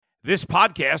This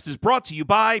podcast is brought to you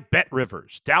by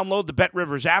BetRivers. Download the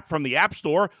BetRivers app from the App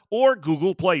Store or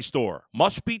Google Play Store.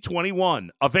 Must be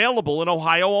 21. Available in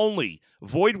Ohio only.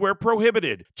 Void where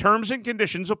prohibited. Terms and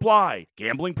conditions apply.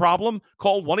 Gambling problem?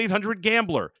 Call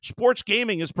 1-800-GAMBLER. Sports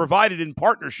gaming is provided in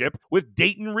partnership with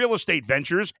Dayton Real Estate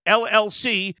Ventures,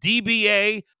 LLC,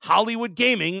 DBA, Hollywood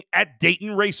Gaming at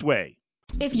Dayton Raceway.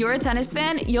 If you're a tennis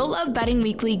fan, you'll love Betting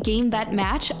Weekly Game Bet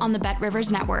Match on the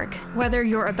BetRivers Network. Whether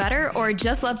you're a bettor or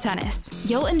just love tennis,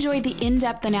 you'll enjoy the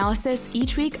in-depth analysis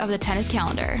each week of the tennis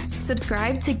calendar.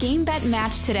 Subscribe to Game Bet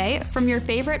Match today from your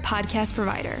favorite podcast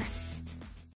provider.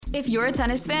 If you're a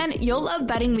tennis fan, you'll love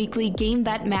Betting Weekly Game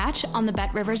Bet Match on the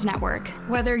BetRivers Network.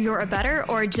 Whether you're a bettor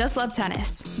or just love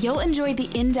tennis, you'll enjoy the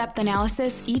in-depth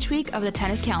analysis each week of the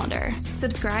tennis calendar.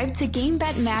 Subscribe to Game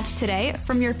Bet Match today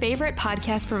from your favorite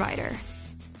podcast provider.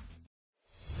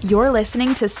 You're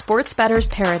listening to Sports Bettor's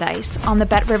Paradise on the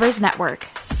BetRivers Network.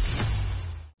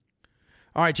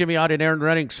 All right, Jimmy Ott and Aaron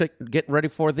Redding getting ready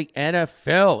for the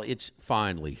NFL. It's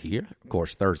finally here. Of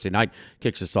course, Thursday night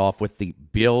kicks us off with the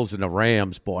Bills and the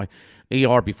Rams. Boy,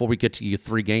 ER, before we get to your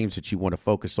three games that you want to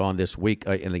focus on this week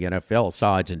in the NFL,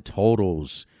 sides and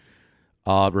totals,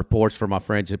 reports from my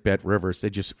friends at BetRivers,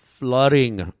 they're just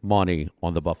flooding money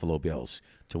on the Buffalo Bills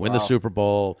to win the Super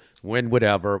Bowl, win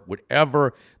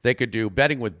whatever they could do,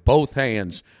 betting with both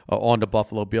hands on the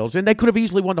Buffalo Bills. And they could have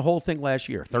easily won the whole thing last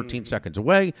year. 13 seconds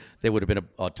away. They would have been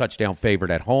a touchdown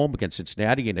favorite at home against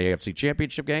Cincinnati in the AFC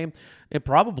Championship game, and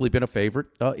probably been a favorite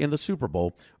in the Super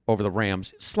Bowl over the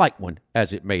Rams, slight one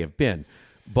as it may have been.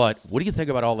 But what do you think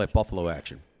about all that Buffalo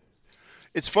action?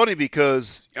 It's funny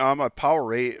because my power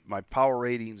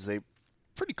ratings, they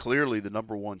pretty clearly the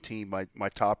number one team, my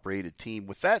top rated team.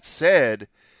 With that said,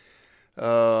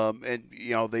 and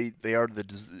they are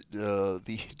the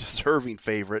deserving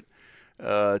favorite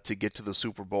to get to the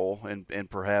Super Bowl and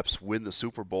perhaps win the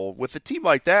Super Bowl. With a team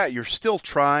like that, you're still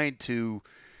trying to,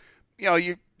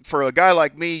 for a guy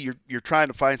like me, you're trying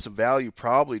to find some value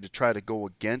probably to try to go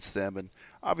against them. And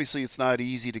obviously it's not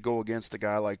easy to go against a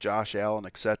guy like Josh Allen,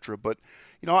 etc. But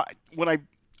when I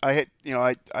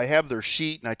have their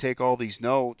sheet and I take all these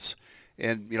notes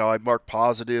and I mark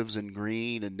positives in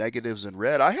green and negatives in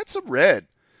red. I had some red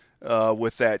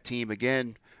with that team.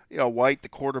 Again, White, the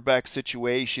quarterback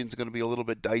situation is going to be a little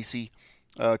bit dicey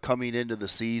coming into the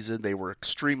season. They were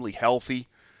extremely healthy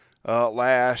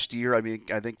last year. I mean,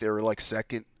 I think they were like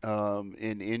second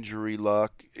in injury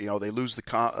luck. They lose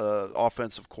the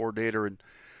offensive coordinator and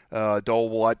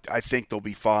Dole. I think they'll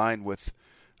be fine with.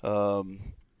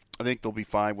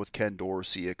 Ken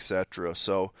Dorsey, etc.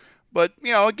 So, but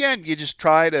again, you just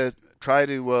try to.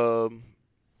 I'm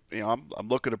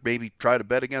looking to maybe try to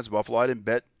bet against Buffalo. I didn't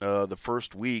bet the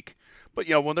first week, but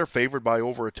when they're favored by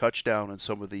over a touchdown in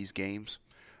some of these games,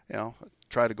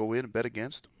 try to go in and bet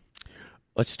against them.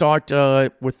 Let's start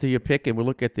with the pick, and we'll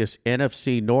look at this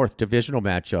NFC North divisional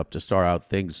matchup to start out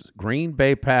things. Green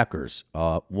Bay Packers,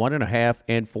 1.5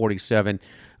 and 47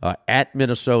 at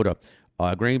Minnesota.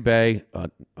 Green Bay,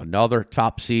 another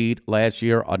top seed last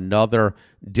year, another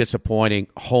disappointing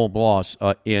home loss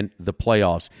in the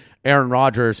playoffs. Aaron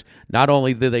Rodgers, not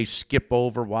only did they skip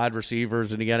over wide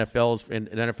receivers in the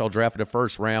NFL draft in the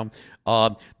first round,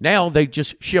 now they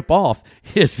just ship off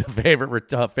his favorite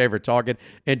target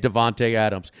in Devontae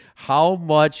Adams. How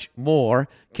much more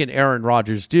can Aaron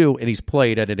Rodgers do? And he's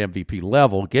played at an MVP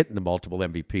level, getting to multiple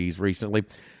MVPs recently,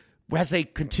 as they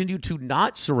continue to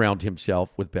not surround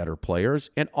himself with better players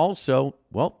and also,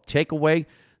 take away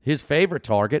his favorite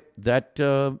target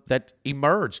that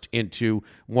emerged into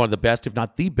one of the best, if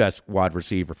not the best, wide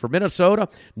receiver. For Minnesota,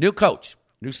 new coach,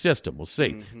 new system. We'll see.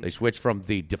 Mm-hmm. They switched from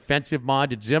the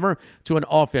defensive-minded Zimmer to an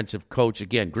offensive coach.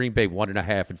 Again, Green Bay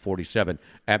 1.5 and 47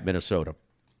 at Minnesota.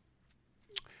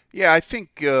 Yeah, I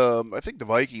think the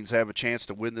Vikings have a chance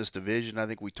to win this division. I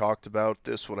think we talked about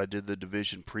this when I did the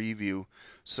division preview.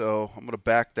 So I'm going to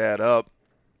back that up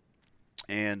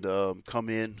and come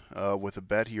in with a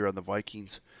bet here on the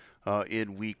Vikings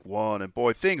in week one. And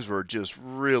boy, things were just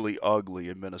really ugly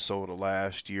in Minnesota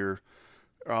last year.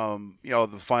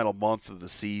 The final month of the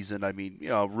season. I mean,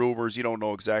 rumors, you don't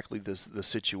know exactly the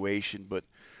situation, but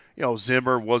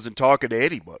Zimmer wasn't talking to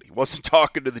anybody. Wasn't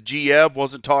talking to the GM,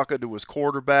 wasn't talking to his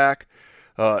quarterback,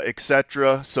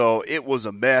 etc. So it was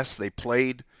a mess. They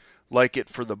played like it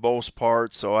for the most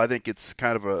part. So I think it's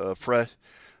kind of a fresh,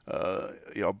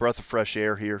 breath of fresh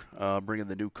air here, bringing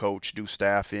the new coach, new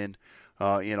staff in.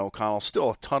 O'Connell, still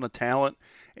a ton of talent.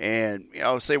 And,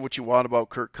 say what you want about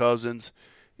Kirk Cousins,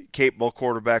 capable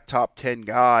quarterback, top 10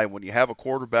 guy. When you have a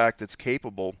quarterback that's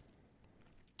capable,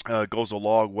 goes a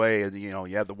long way, and you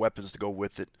have the weapons to go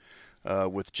with it,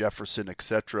 with Jefferson,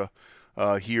 etc.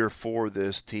 here for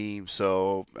this team.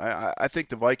 So I think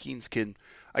the Vikings can,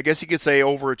 I guess you could say,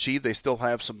 overachieve. They still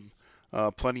have some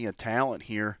plenty of talent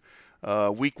here.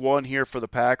 Week 1 here for the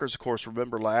Packers. Of course,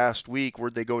 remember last week,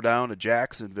 where'd they go down to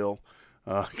Jacksonville?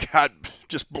 Got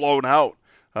just blown out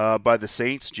by the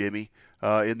Saints, Jimmy,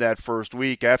 in that first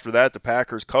week. After that, the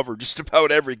Packers covered just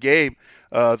about every game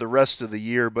the rest of the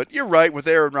year. But you're right with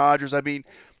Aaron Rodgers. I mean,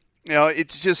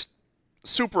 it's just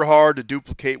super hard to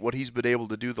duplicate what he's been able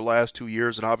to do the last 2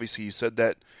 years, and obviously you said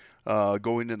that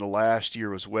going into last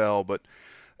year as well. But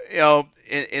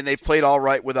and they've played all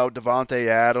right without Devontae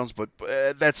Adams, but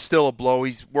that's still a blow.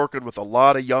 He's working with a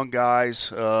lot of young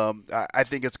guys. I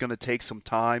think it's going to take some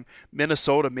time.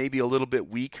 Minnesota may be a little bit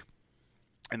weak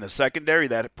in the secondary.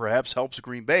 That perhaps helps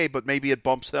Green Bay, but maybe it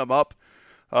bumps them up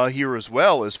here as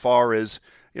well, as far as,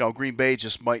 Green Bay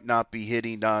just might not be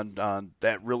hitting on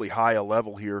that really high a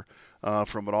level here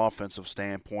from an offensive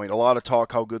standpoint. A lot of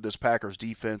talk how good this Packers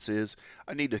defense is.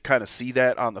 I need to kind of see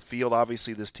that on the field.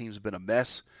 Obviously, this team's been a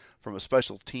mess from a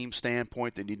special team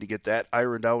standpoint. They need to get that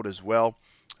ironed out as well.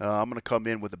 I'm going to come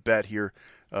in with a bet here,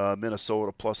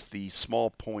 Minnesota plus the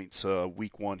small points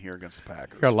week 1 here against the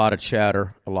Packers. Hear a lot of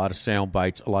chatter, a lot of sound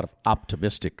bites, a lot of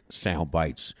optimistic sound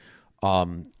bites.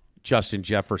 Justin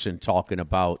Jefferson talking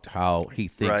about how he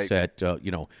thinks that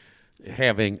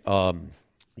having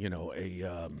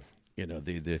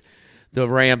the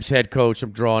Rams head coach,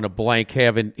 I'm drawing a blank,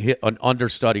 having an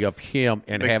understudy of him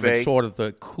and having sort of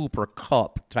the Cooper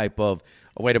Kupp type of,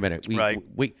 wait a minute,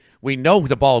 we know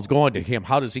the ball's going to him.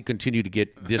 How does he continue to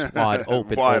get this wide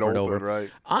open over and over?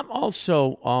 Right. I'm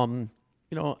also,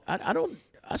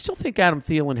 I still think Adam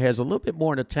Thielen has a little bit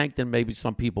more in the tank than maybe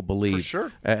some people believe. For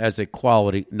sure. As a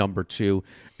quality number 2.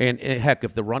 And heck,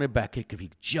 if the running back, if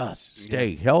he just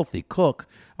stay healthy, Cook,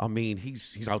 I mean,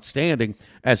 he's outstanding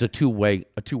as a two-way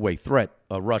threat,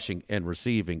 rushing and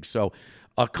receiving. So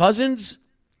Cousins,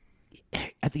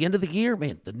 at the end of the year,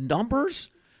 man, the numbers,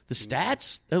 the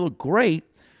stats, they look great.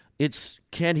 It's,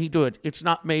 can he do it? It's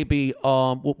not maybe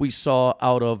what we saw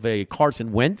out of a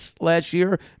Carson Wentz last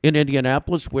year in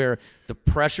Indianapolis, where the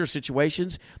pressure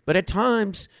situations, but at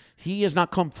times he has not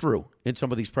come through in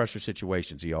some of these pressure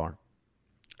situations. No,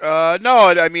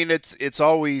 I mean, it's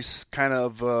always kind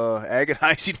of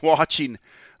agonizing watching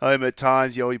him at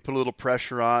times. You put a little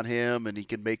pressure on him and he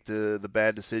can make the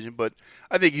bad decision, but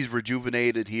I think he's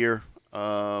rejuvenated here.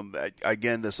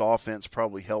 Again, this offense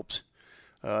probably helps.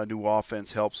 New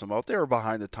offense helps them out. They were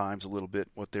behind the times a little bit,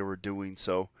 what they were doing.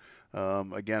 So,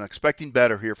 again, expecting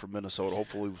better here from Minnesota.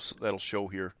 Hopefully that'll show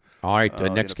here. All right,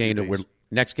 next game we're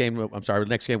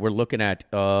looking at.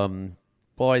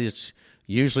 It's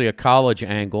usually a college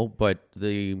angle, but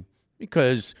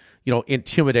because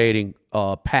intimidating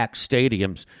packed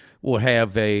stadiums will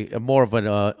have a more of an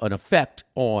effect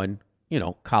on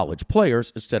college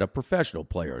players instead of professional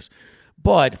players.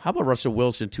 But how about Russell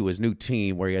Wilson to his new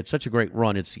team, where he had such a great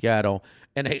run in Seattle,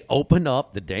 and they opened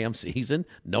up the damn season,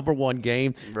 number 1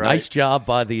 game. Right. Nice job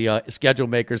by the schedule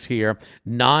makers here.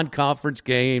 Non-conference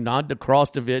game, non-cross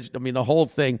division. I mean, the whole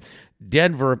thing.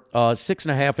 Denver,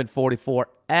 6.5 and 44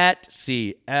 at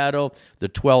Seattle, the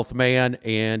 12th man,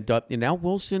 and now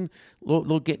Wilson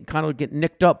will get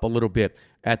nicked up a little bit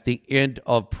at the end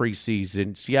of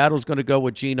preseason. Seattle's going to go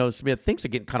with Geno Smith. Things are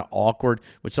getting kind of awkward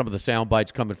with some of the sound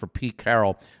bites coming from Pete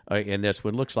Carroll in this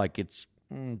one. Looks like it's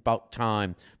about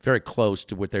time, very close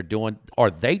to what they're doing.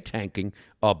 Are they tanking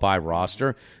by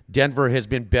roster? Denver has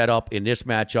been bet up in this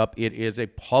matchup. It is a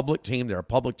public team. They're a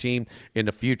public team in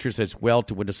the futures as well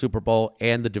to win the Super Bowl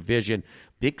and the division.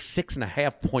 Big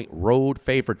 6.5-point road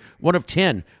favorite. One of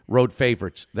 10 road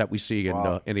favorites that we see in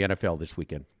the NFL this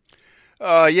weekend.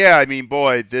 I mean,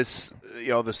 boy, the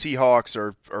Seahawks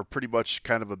are pretty much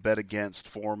kind of a bet against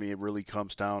for me. It really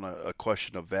comes down a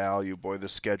question of value. Boy,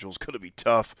 this schedule's going to be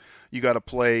tough. You got to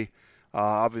play,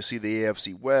 obviously, the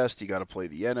AFC West. You got to play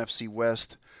the NFC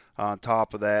West on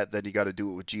top of that. Then you got to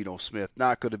do it with Geno Smith.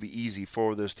 Not going to be easy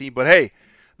for this team. But, hey,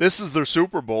 this is their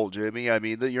Super Bowl, Jimmy. I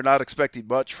mean, you're not expecting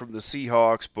much from the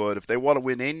Seahawks, but if they want to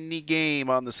win any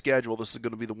game on the schedule, this is going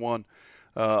to be the one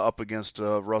up against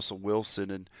Russell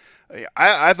Wilson. And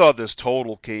I thought this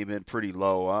total came in pretty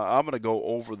low. I'm going to go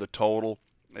over the total.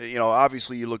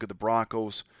 Obviously you look at the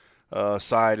Broncos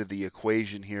side of the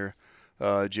equation here,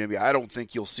 Jimmy. I don't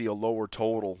think you'll see a lower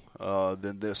total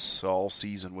than this all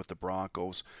season with the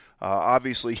Broncos.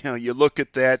 Obviously, you look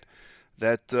at that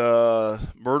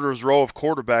murderer's row of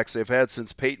quarterbacks they've had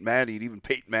since Peyton Manning, and even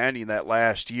Peyton Manning that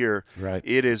last year. Right.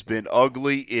 It has been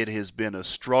ugly. It has been a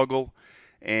struggle.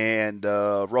 And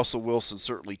Russell Wilson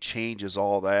certainly changes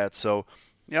all that. So,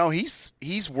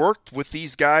 he's worked with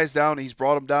these guys down. He's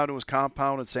brought them down to his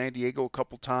compound in San Diego a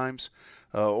couple times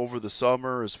over the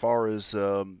summer. As far as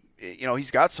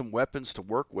he's got some weapons to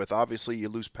work with. Obviously, you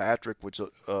lose Patrick, which is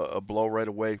a blow right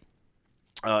away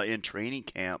in training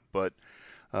camp. But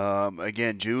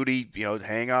again, Judy,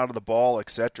 hang out of the ball,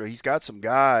 etc. He's got some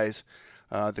guys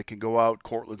that can go out,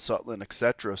 Cortland Sutton,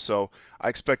 etc. So I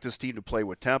expect this team to play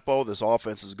with tempo. This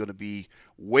offense is going to be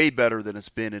way better than it's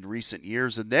been in recent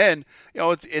years. And then,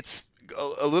 it's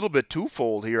a little bit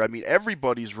twofold here. I mean,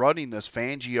 everybody's running this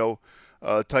Fangio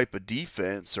type of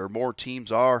defense, or more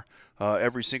teams are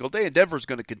every single day. And Denver's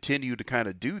going to continue to kind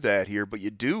of do that here. But you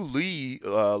do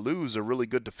lose a really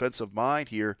good defensive mind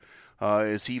here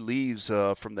as he leaves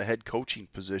from the head coaching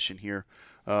position here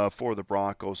for the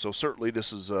Broncos. So certainly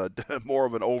this is more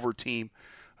of an over team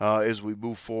as we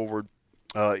move forward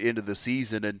into the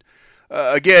season. And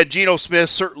again, Geno Smith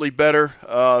certainly better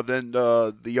than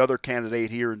the other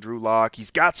candidate here in Drew Lock.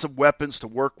 He's got some weapons to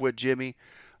work with, Jimmy.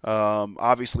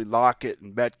 Obviously Lockett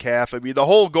and Metcalf. I mean, the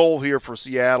whole goal here for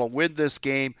Seattle, win this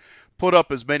game, put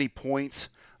up as many points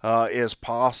as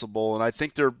possible. And I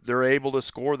think they're able to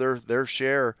score their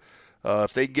share.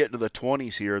 If they can get into the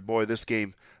 20s here, boy, this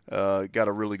game got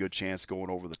a really good chance going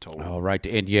over the total. All right.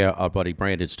 And, our buddy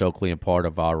Brandon Stokely, and part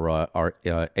of our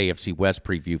AFC West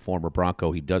preview, former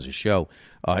Bronco, he does a show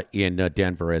in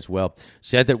Denver as well,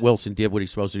 said that Wilson did what he's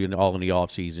supposed to do all in the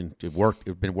offseason.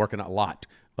 He's been working a lot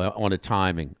on the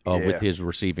timing with his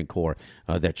receiving core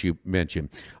that you mentioned.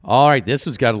 All right, this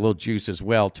has got a little juice as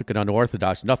well. Took it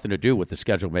unorthodox, nothing to do with the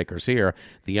schedule makers here,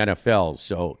 the NFL.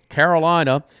 So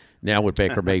Carolina, now with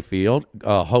Baker Mayfield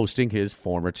hosting his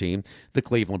former team, the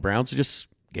Cleveland Browns, just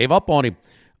gave up on him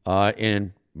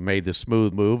and made the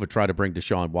smooth move and tried to bring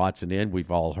Deshaun Watson in.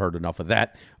 We've all heard enough of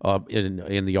that in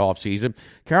the offseason.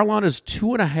 Carolina's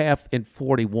 2.5 and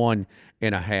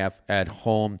 41.5 at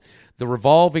home. The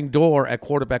revolving door at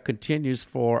quarterback continues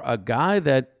for a guy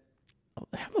that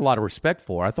I have a lot of respect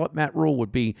for. I thought Matt Rule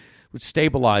would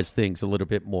stabilize things a little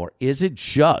bit more. Is it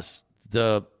just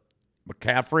the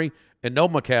McCaffrey? And no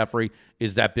McCaffrey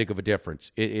is that big of a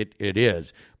difference. It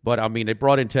is. But, I mean, they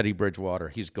brought in Teddy Bridgewater.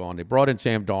 He's gone. They brought in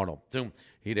Sam Darnold.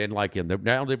 He didn't like him.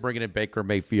 Now they're bringing in Baker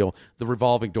Mayfield, the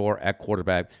revolving door at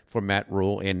quarterback for Matt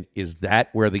Rule. And is that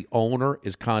where the owner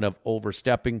is kind of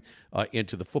overstepping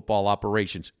into the football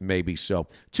operations? Maybe so.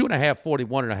 2.5,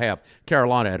 41.5,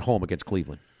 Carolina at home against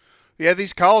Cleveland. Yeah,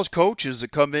 these college coaches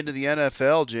that come into the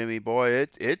NFL, Jimmy, boy,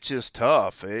 it's just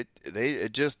tough.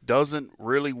 It just doesn't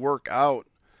really work out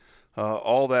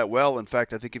all that well. In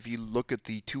fact, I think if you look at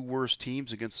the two worst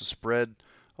teams against the spread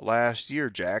last year,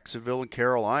 Jacksonville and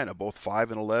Carolina, both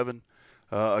 5-11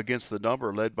 against the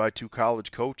number, led by two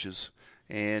college coaches.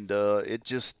 And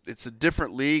it's a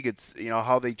different league. It's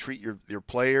how they treat your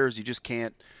players. You just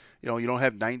can't, you don't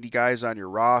have 90 guys on your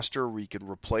roster where you can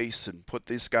replace and put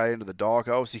this guy into the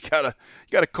doghouse. You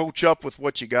gotta coach up with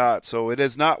what you got. So it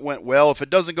has not went well. If it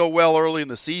doesn't go well early in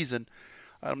the season,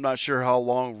 I'm not sure how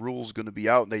long Rule's going to be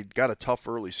out, and they got a tough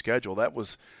early schedule. That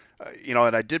was, and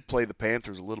I did play the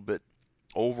Panthers a little bit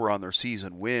over on their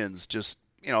season wins. Just,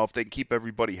 if they can keep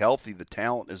everybody healthy, the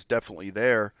talent is definitely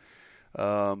there.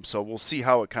 So we'll see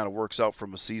how it kind of works out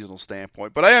from a seasonal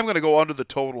standpoint. But I am going to go under the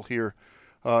total here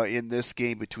in this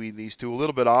game between these two. A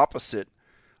little bit opposite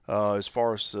as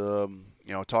far as,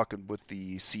 talking with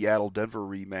the Seattle-Denver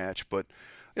rematch. But,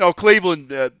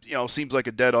 Cleveland, seems like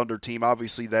a dead under team.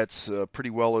 Obviously, that's pretty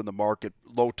well in the market.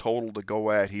 Low total to go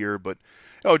at here. But,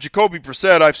 Jacoby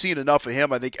Brissett, I've seen enough of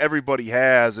him. I think everybody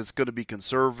has. It's going to be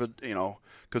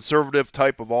conservative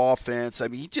type of offense. I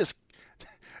mean,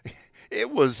 it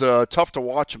was tough to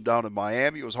watch him down in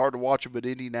Miami. It was hard to watch him in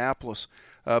Indianapolis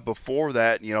before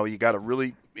that. You got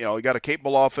you got a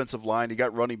capable offensive line. You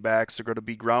got running backs. They're going to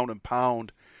be ground and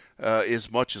pound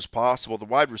as much as possible. The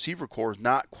wide receiver core is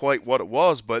not quite what it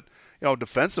was, but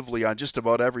defensively on just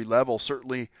about every level,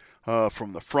 certainly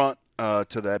from the front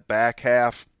to that back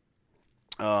half,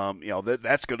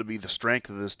 that's going to be the strength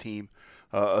of this team,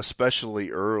 especially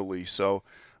early. So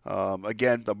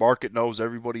again, the market knows,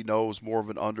 everybody knows, more of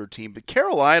an under team. But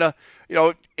Carolina,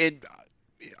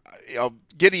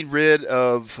 getting rid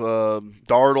of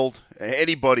Darnold,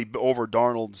 anybody over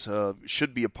Darnold's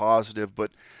should be a positive, but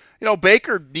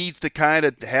Baker needs to kind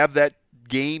of have that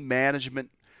game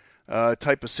management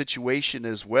type of situation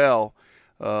as well.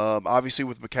 Obviously,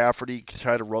 with McCaffrey,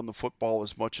 try to run the football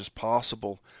as much as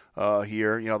possible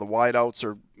here. The wideouts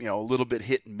are a little bit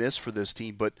hit and miss for this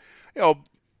team, but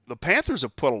the Panthers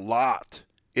have put a lot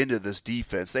into this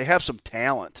defense. They have some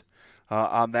talent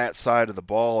on that side of the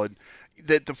ball, and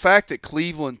the fact that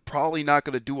Cleveland probably not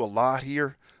going to do a lot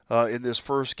here in this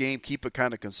first game, keep it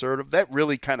kind of conservative. That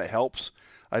really kind of helps,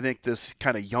 I think, this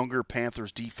kind of younger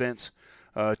Panthers defense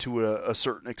to a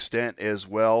certain extent as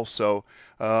well. So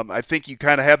I think you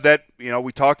kind of have that,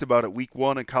 we talked about it week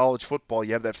 1 in college football.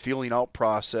 You have that feeling out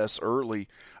process early.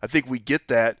 I think we get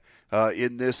that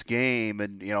in this game,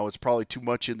 and, it's probably too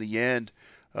much in the end.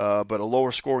 But a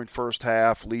lower scoring first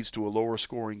half leads to a lower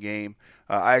scoring game.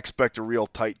 I expect a real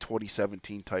tight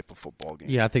 2017 type of football game.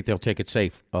 Yeah, I think they'll take it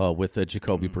safe with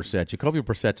Jacoby Brissett. Jacoby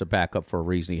Brissett's a backup for a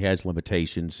reason. He has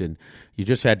limitations, and you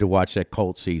just had to watch that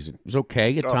Colts season. It was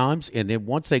okay at times, and then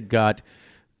once they got,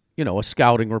 a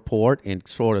scouting report and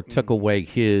sort of took away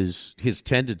his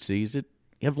tendencies, you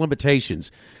have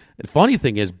limitations. The funny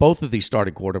thing is, both of these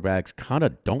starting quarterbacks kind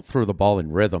of don't throw the ball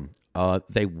in rhythm.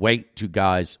 They wait to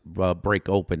guys break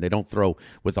open. They don't throw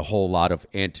with a whole lot of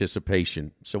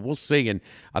anticipation. So we'll see, and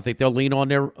I think they'll lean on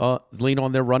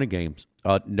their running games,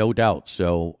 no doubt.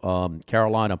 So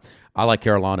Carolina, I like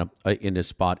Carolina in this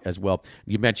spot as well.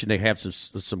 You mentioned they have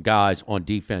some guys on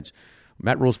defense.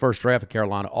 Matt Rule's first draft at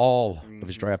Carolina, all of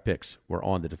his draft picks were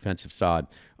on the defensive side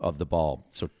of the ball.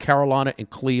 So Carolina and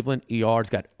Cleveland, ER's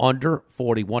got under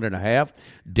 41.5.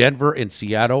 Denver and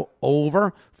Seattle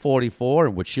over 44,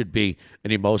 and which should be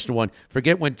an emotional one.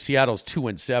 Forget when Seattle's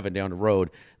 2-7 down the road.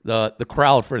 The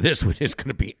crowd for this one is going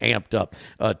to be amped up,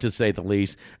 to say the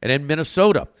least. And then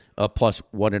Minnesota, plus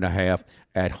 1.5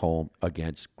 at home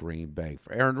against Green Bay.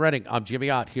 For Aaron Redding, I'm Jimmy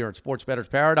Ott here in Sports Bettor's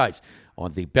Paradise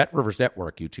on the Bet Rivers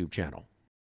Network YouTube channel.